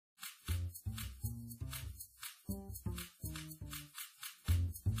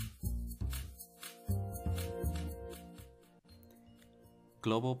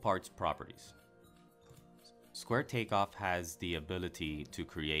Global parts properties. Square Takeoff has the ability to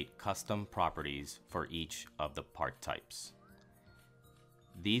create custom properties for each of the part types.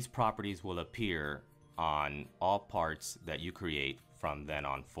 These properties will appear on all parts that you create from then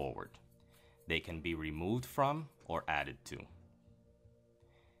on forward. They can be removed from or added to.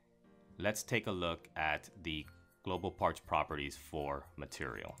 Let's take a look at the global parts properties for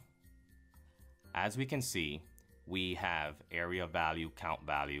material. As we can see, we have area value, count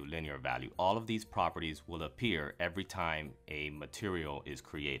value, linear value. All of these properties will appear every time a material is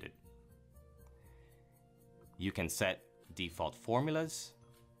created. You can set default formulas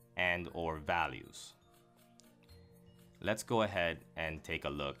and/or values. Let's go ahead and take a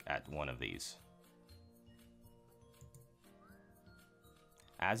look at one of these.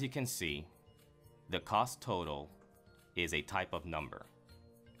 As you can see, the cost total is a type of number.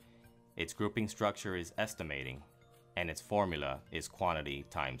 Its grouping structure is estimating, and its formula is quantity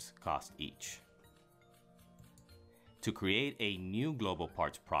times cost each. To create a new global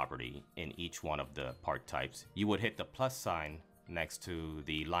parts property in each one of the part types, you would hit the plus sign next to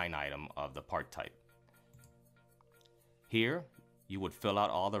the line item of the part type. Here, you would fill out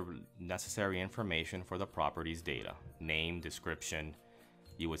all the necessary information for the property's data: name, description.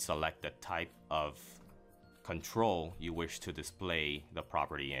 You would select the type of control you wish to display the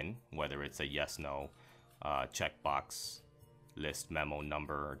property in, whether it's a yes, no, checkbox, list, memo,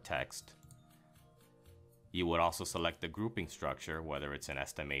 number, or text. You would also select the grouping structure, whether it's an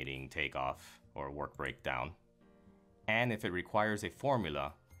estimating, takeoff, or work breakdown. And if it requires a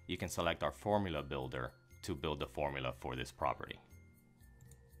formula, you can select our formula builder to build the formula for this property.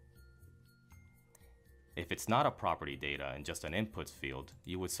 If it's not a property data and just an inputs field,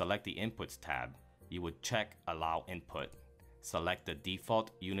 you would select the inputs tab. You would check allow input, select the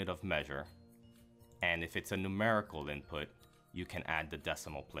default unit of measure, and if it's a numerical input, you can add the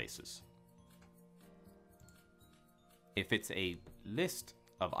decimal places. If it's a list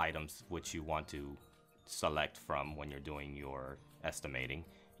of items which you want to select from when you're doing your estimating,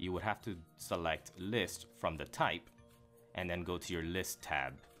 you would have to select list from the type and then go to your list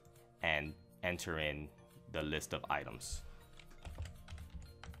tab and enter in the list of items,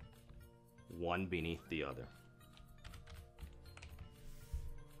 one beneath the other.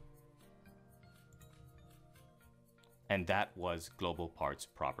 And that was global parts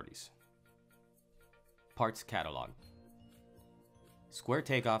properties. Parts catalog. Square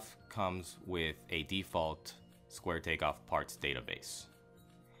Takeoff comes with a default Square Takeoff parts database.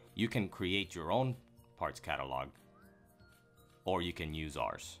 You can create your own parts catalog, or you can use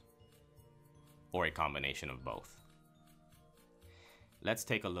ours, or a combination of both. Let's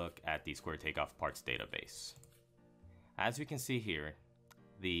take a look at the Square Takeoff parts database. As we can see here,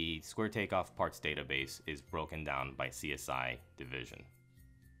 the Square Takeoff parts database is broken down by CSI division.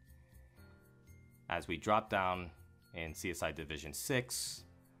 As we drop down in CSI Division 6,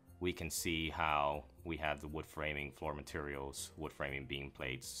 we can see how we have the wood framing floor materials, wood framing beam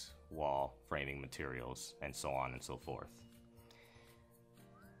plates, wall framing materials, and so on and so forth.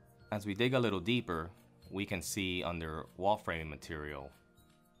 As we dig a little deeper, we can see under wall framing material,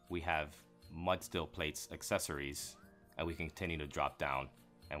 we have mud steel plates accessories, and we can continue to drop down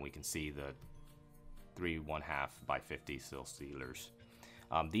and we can see the 3 1/2 by 50 sill sealers.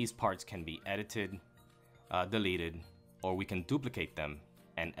 These parts can be edited, deleted, or we can duplicate them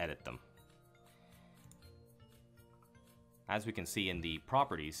and edit them. As we can see in the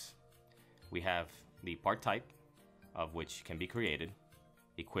properties, we have the part type, of which can be created,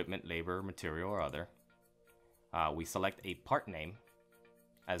 equipment, labor, material, or other. We select a part name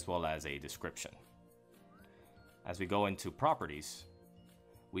as well as a description. As we go into properties,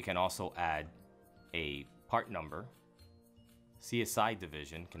 we can also add a part number. CSI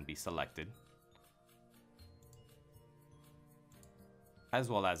division can be selected, as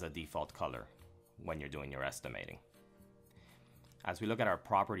well as a default color when you're doing your estimating. As we look at our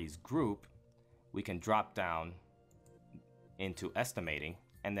properties group, we can drop down into estimating,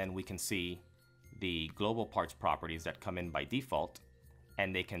 and then we can see the global parts properties that come in by default,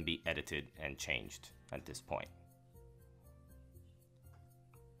 and they can be edited and changed at this point.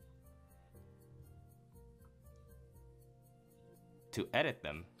 To edit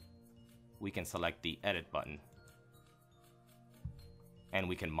them, we can select the edit button, and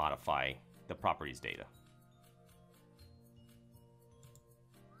we can modify the properties data.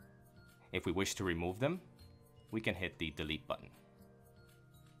 If we wish to remove them, we can hit the delete button.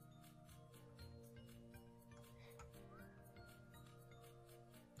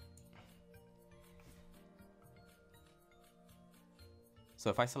 So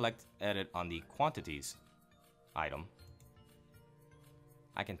if I select edit on the quantities item,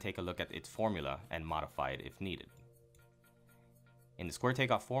 I can take a look at its formula and modify it if needed. In the Square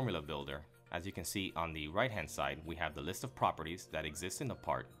Takeoff formula builder, as you can see on the right hand side, we have the list of properties that exist in the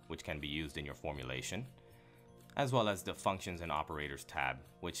part which can be used in your formulation, as well as the functions and operators tab,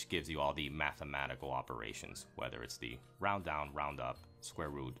 which gives you all the mathematical operations, whether it's the round down, round up, square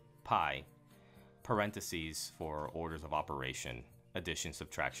root, pi, parentheses for orders of operation, addition,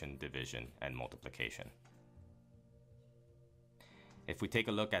 subtraction, division, and multiplication. If we take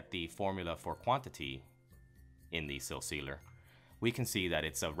a look at the formula for quantity in the sill sealer, we can see that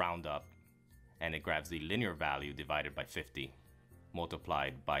it's a round up, and it grabs the linear value divided by 50,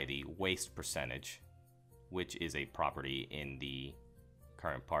 multiplied by the waste percentage, which is a property in the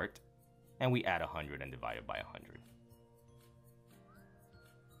current part, and we add 100 and divide it by 100.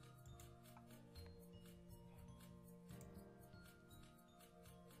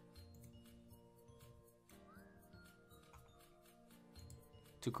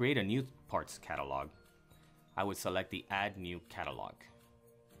 To create a new parts catalog, I would select the Add New Catalog.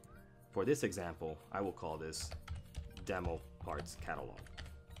 For this example, I will call this Demo Parts Catalog.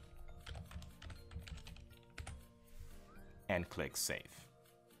 And click Save.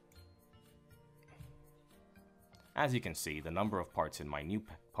 As you can see, the number of parts in my new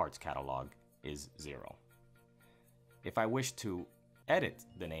parts catalog is 0. If I wish to edit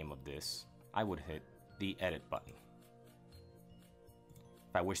the name of this, I would hit the Edit button.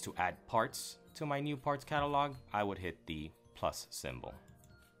 If I wish to add parts to my new parts catalog, I would hit the plus symbol.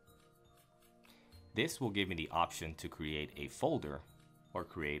 This will give me the option to create a folder or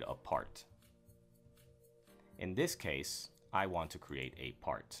create a part. In this case, I want to create a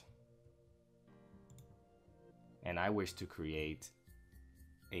part. And I wish to create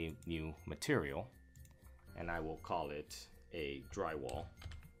a new material, and I will call it a drywall.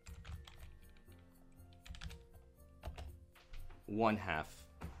 1/2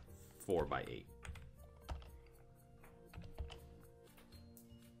 4x8.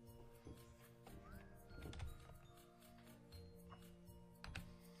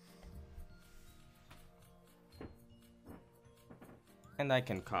 And I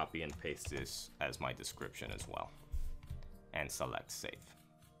can copy and paste this as my description as well, and select Save.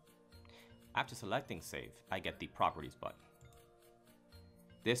 After selecting Save, I get the Properties button.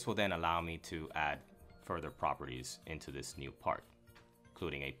 This will then allow me to add further properties into this new part,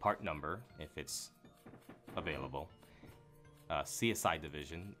 including a part number if it's available, a CSI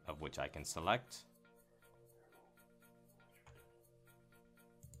division of which I can select,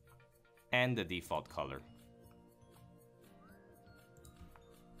 and the default color.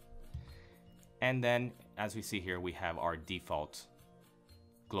 And then, as we see here, we have our default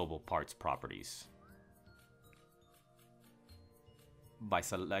global parts properties. By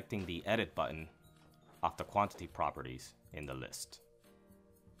selecting the Edit button of the quantity properties in the list,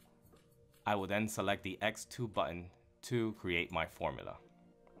 I will then select the X2 button to create my formula.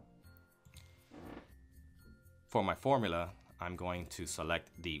 For my formula, I'm going to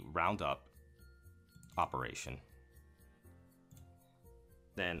select the round up operation.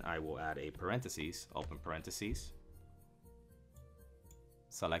 Then I will add a parentheses, open parentheses,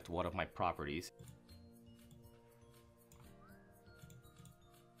 select one of my properties,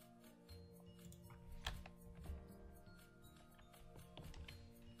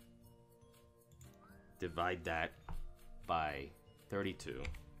 divide that by 32.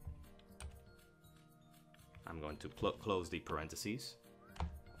 I'm going to close the parentheses,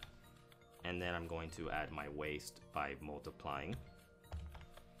 and then I'm going to add my waste by multiplying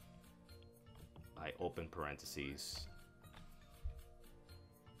by open parentheses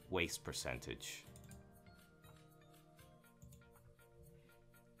waste percentage.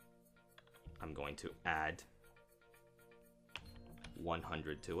 I'm going to add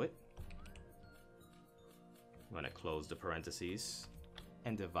 100 to it. I'm going to close the parentheses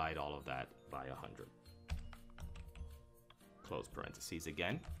and divide all of that by 100. Close parentheses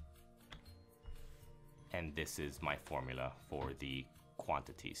again. And this is my formula for the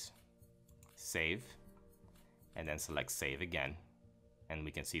quantities. Save, and then select Save again, and we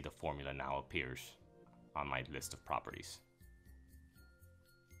can see the formula now appears on my list of properties.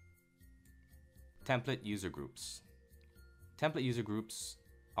 Template user groups. Template user groups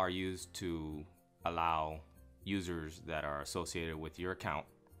are used to allow users that are associated with your account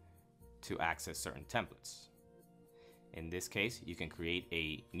to access certain templates. In this case, you can create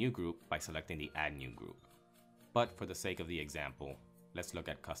a new group by selecting the Add New Group. But for the sake of the example, let's look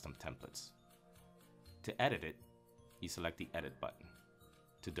at custom templates. To edit it, you select the Edit button.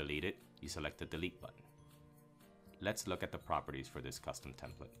 To delete it, you select the Delete button. Let's look at the properties for this custom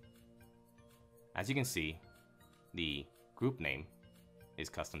template. As you can see, the group name is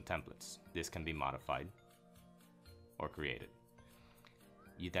custom templates. This can be modified or created.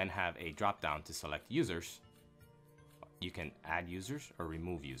 You then have a drop-down to select users. You can add users or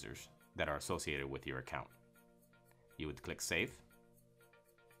remove users that are associated with your account. You would click Save,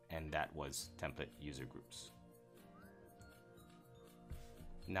 and that was template user groups.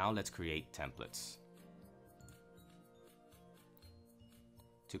 Now let's create templates.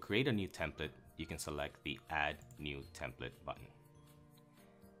 To create a new template, you can select the Add New Template button.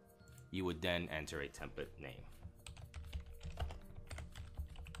 You would then enter a template name.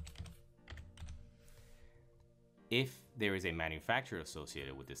 If there is a manufacturer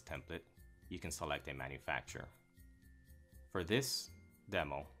associated with this template, you can select a manufacturer. For this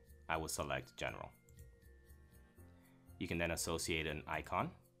demo, I will select General. You can then associate an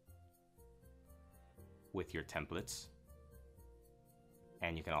icon with your templates,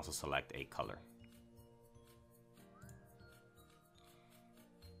 and you can also select a color.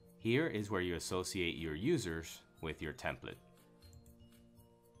 Here is where you associate your users with your template.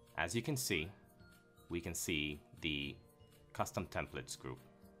 As you can see, we can see the custom templates group,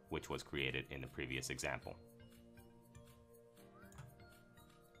 which was created in the previous example.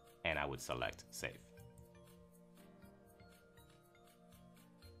 And I would select Save.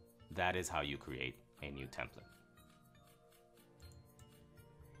 That is how you create a new template.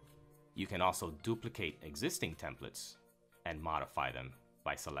 You can also duplicate existing templates and modify them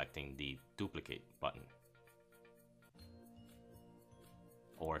by selecting the Duplicate button.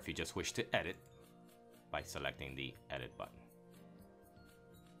 Or if you just wish to edit, by selecting the Edit button.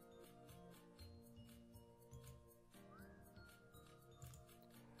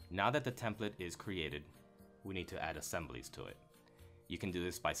 Now that the template is created, we need to add assemblies to it. You can do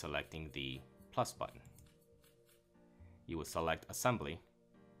this by selecting the plus button. You will select Assembly,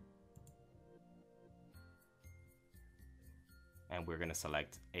 and we're going to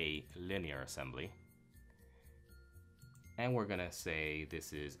select a linear assembly, and we're going to say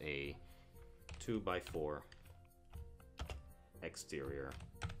this is a 2x4 exterior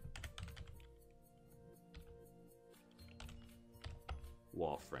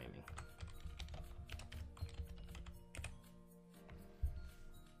wall framing.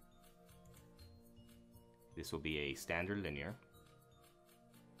 This will be a standard linear.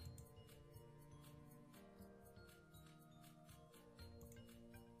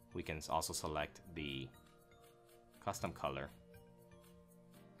 We can also select the custom color,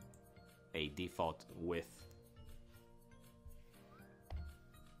 a default width,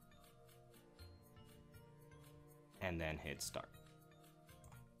 and then hit Start.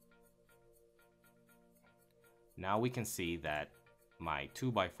 Now we can see that my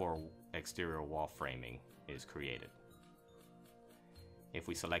 2x4 exterior wall framing is created. If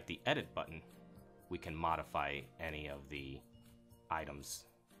we select the Edit button, we can modify any of the items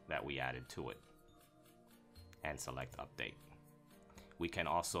that we added to it and select Update. We can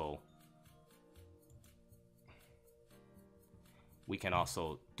also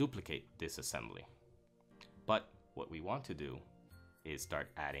duplicate this assembly. But what we want to do is start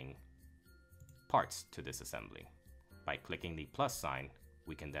adding parts to this assembly. By clicking the plus sign,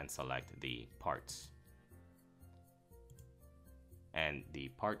 we can then select the parts. And the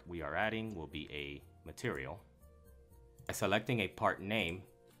part we are adding will be a material. By selecting a part name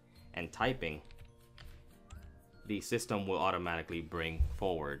and typing, the system will automatically bring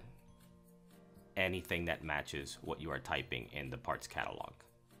forward anything that matches what you are typing in the parts catalog,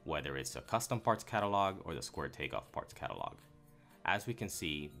 whether it's a custom parts catalog or the Square Takeoff parts catalog. As we can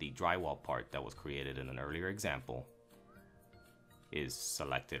see, the drywall part that was created in an earlier example is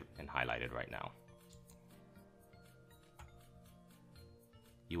selected and highlighted right now.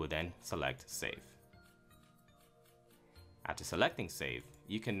 You will then select Save. After selecting Save,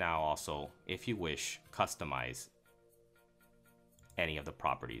 you can now also, if you wish, customize any of the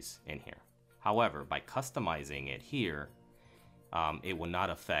properties in here. However, by customizing it here, it will not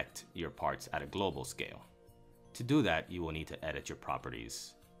affect your parts at a global scale. To do that, you will need to edit your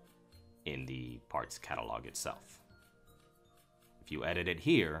properties in the parts catalog itself. If you edit it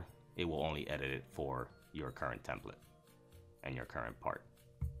here, it will only edit it for your current template and your current part.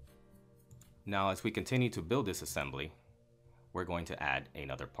 Now, as we continue to build this assembly, we're going to add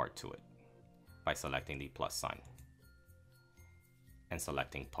another part to it by selecting the plus sign and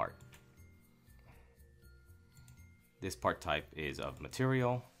selecting Part. This part type is of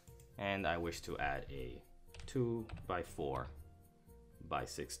material, and I wish to add a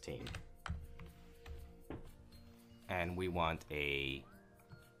 2x4x16. And we want a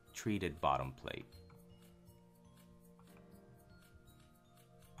treated bottom plate.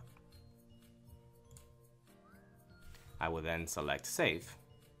 I will then select Save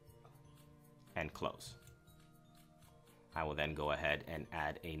and Close. I will then go ahead and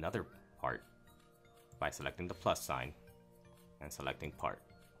add another part by selecting the plus sign and selecting Part.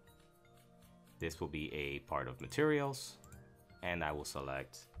 This will be a part of materials, and I will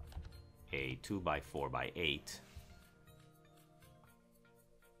select a 2x4x8.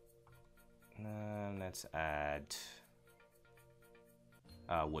 And let's add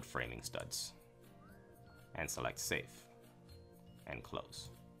wood framing studs and select Save and Close.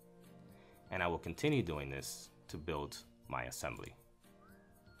 And I will continue doing this to build my assembly.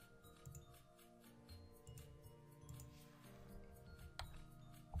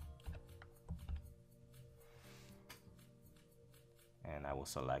 And I will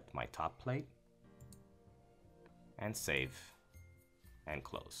select my top plate and Save and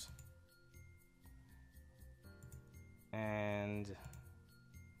Close. And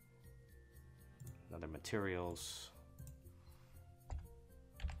another materials,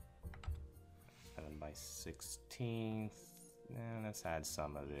 7x16, and let's add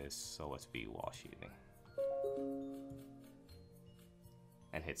some of this OSB wall sheathing.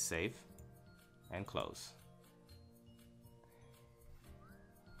 And hit Save and Close.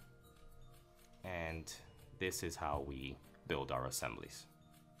 And this is how we build our assemblies.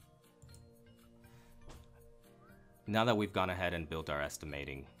 Now that we've gone ahead and built our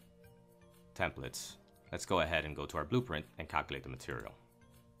estimating templates, let's go ahead and go to our blueprint and calculate the material.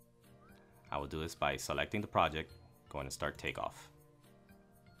 I will do this by selecting the project, going to Start Takeoff.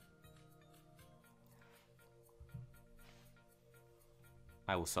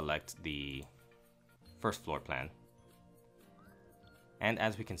 I will select the first floor plan. And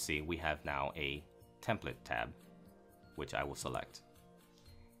as we can see, we have now a template tab, which I will select.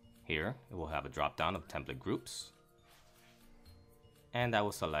 Here, it will have a drop down of template groups, and I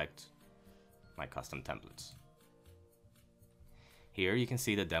will select my custom templates. Here you can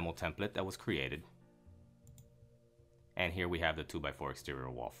see the demo template that was created, and here we have the 2x4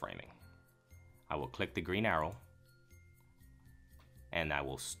 exterior wall framing. I will click the green arrow, and I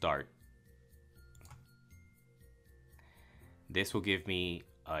will start. This will give me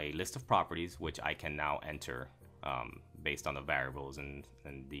a list of properties which I can now enter based on the variables and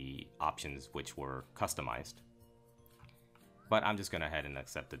the options which were customized. But I'm just going to head and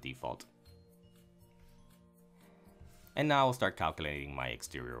accept the default. And now I'll start calculating my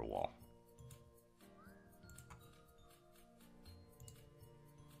exterior wall.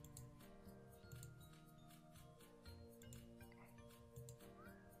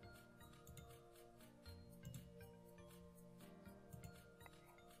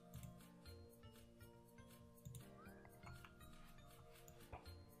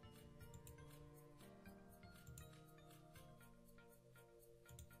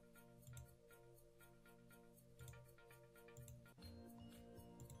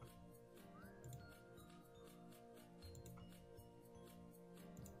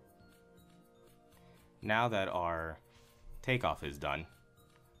 Now that our takeoff is done,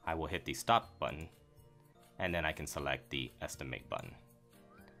 I will hit the stop button, and then I can select the estimate button.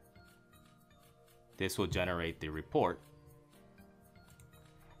 This will generate the report,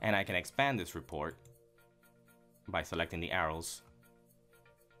 and I can expand this report by selecting the arrows,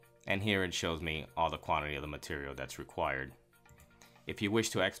 and here it shows me all the quantity of the material that's required. If you wish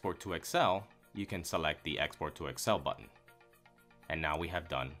to export to Excel, you can select the Export to Excel button. And now we have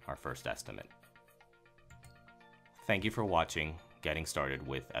done our first estimate. Thank you for watching Getting Started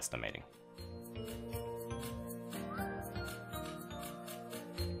with Estimating.